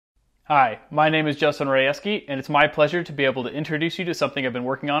Hi, my name is Justin Rajewski, and it's my pleasure to be able to introduce you to something I've been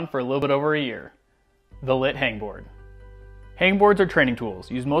working on for a little bit over a year, the Lit Hangboard. Hangboards are training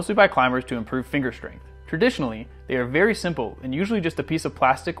tools used mostly by climbers to improve finger strength. Traditionally, they are very simple and usually just a piece of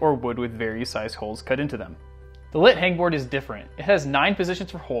plastic or wood with various sized holes cut into them. The Lit Hangboard is different. It has 9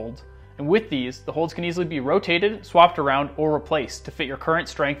 positions for holds, and with these, the holds can easily be rotated, swapped around, or replaced to fit your current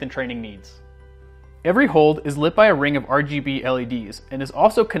strength and training needs. Every hold is lit by a ring of RGB LEDs and is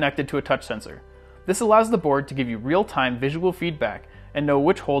also connected to a touch sensor. This allows the board to give you real-time visual feedback and know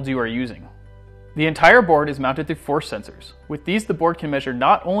which holds you are using. The entire board is mounted through force sensors. With these, the board can measure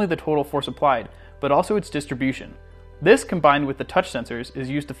not only the total force applied, but also its distribution. This, combined with the touch sensors, is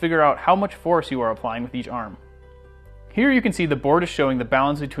used to figure out how much force you are applying with each arm. Here you can see the board is showing the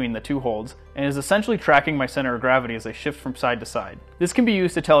balance between the two holds and is essentially tracking my center of gravity as I shift from side to side. This can be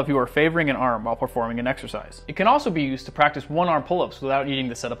used to tell if you are favoring an arm while performing an exercise. It can also be used to practice one-arm pull-ups without needing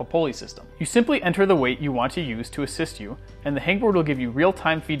to set up a pulley system. You simply enter the weight you want to use to assist you, and the hangboard will give you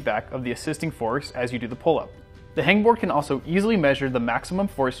real-time feedback of the assisting force as you do the pull-up. The hangboard can also easily measure the maximum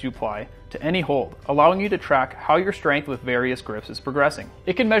force you apply to any hold, allowing you to track how your strength with various grips is progressing.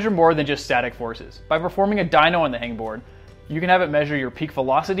 It can measure more than just static forces. By performing a dyno on the hangboard, you can have it measure your peak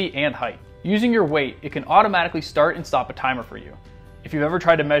velocity and height. Using your weight, it can automatically start and stop a timer for you. If you've ever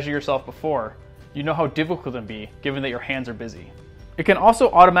tried to measure yourself before, you know how difficult it can be given that your hands are busy. It can also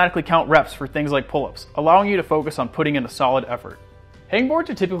automatically count reps for things like pull-ups, allowing you to focus on putting in a solid effort. Hangboards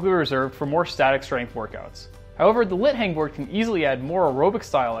are typically reserved for more static strength workouts. However, the Lit Hangboard can easily add more aerobic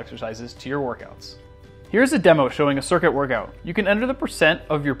style exercises to your workouts. Here's a demo showing a circuit workout. You can enter the percent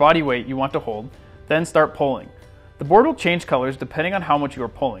of your body weight you want to hold, then start pulling. The board will change colors depending on how much you are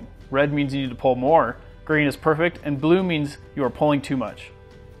pulling. Red means you need to pull more, green is perfect, and blue means you are pulling too much.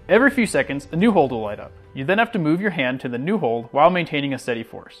 Every few seconds, a new hold will light up. You then have to move your hand to the new hold while maintaining a steady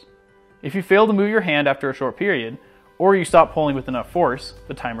force. If you fail to move your hand after a short period, or you stop pulling with enough force,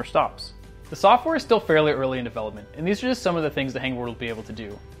 the timer stops. The software is still fairly early in development, and these are just some of the things the hangboard will be able to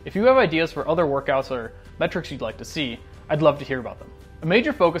do. If you have ideas for other workouts or metrics you'd like to see, I'd love to hear about them. A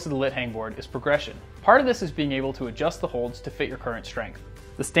major focus of the Lit Hangboard is progression. Part of this is being able to adjust the holds to fit your current strength.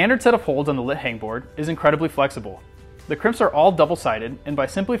 The standard set of holds on the Lit Hangboard is incredibly flexible. The crimps are all double-sided, and by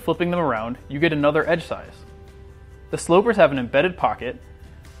simply flipping them around, you get another edge size. The slopers have an embedded pocket,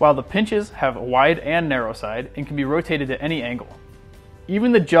 while the pinches have a wide and narrow side and can be rotated at any angle.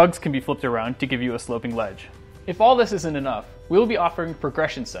 Even the jugs can be flipped around to give you a sloping ledge. If all this isn't enough, we will be offering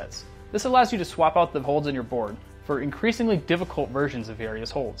progression sets. This allows you to swap out the holds on your board for increasingly difficult versions of various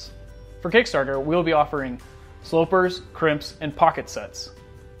holds. For Kickstarter, we will be offering slopers, crimps, and pocket sets.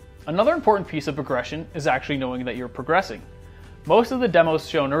 Another important piece of progression is actually knowing that you're progressing. Most of the demos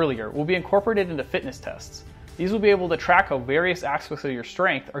shown earlier will be incorporated into fitness tests. These will be able to track how various aspects of your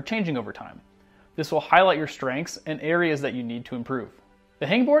strength are changing over time. This will highlight your strengths and areas that you need to improve. The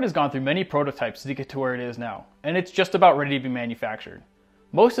hangboard has gone through many prototypes to get to where it is now, and it's just about ready to be manufactured.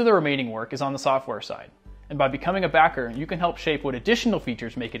 Most of the remaining work is on the software side, and by becoming a backer, you can help shape what additional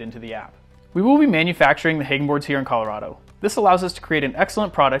features make it into the app. We will be manufacturing the hangboards here in Colorado. This allows us to create an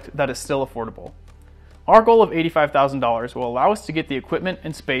excellent product that is still affordable. Our goal of $85,000 will allow us to get the equipment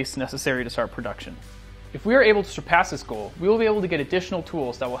and space necessary to start production. If we are able to surpass this goal, we will be able to get additional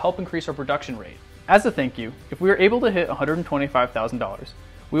tools that will help increase our production rate. As a thank you, if we are able to hit $125,000,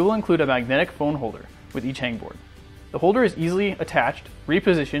 we will include a magnetic phone holder with each hangboard. The holder is easily attached,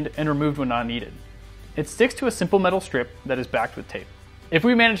 repositioned, and removed when not needed. It sticks to a simple metal strip that is backed with tape. If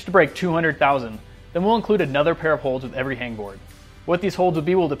we manage to break 200,000, then we'll include another pair of holds with every hangboard. What these holds will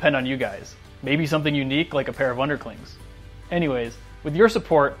be will depend on you guys. Maybe something unique like a pair of underclings. Anyways, with your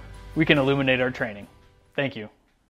support, we can illuminate our training. Thank you.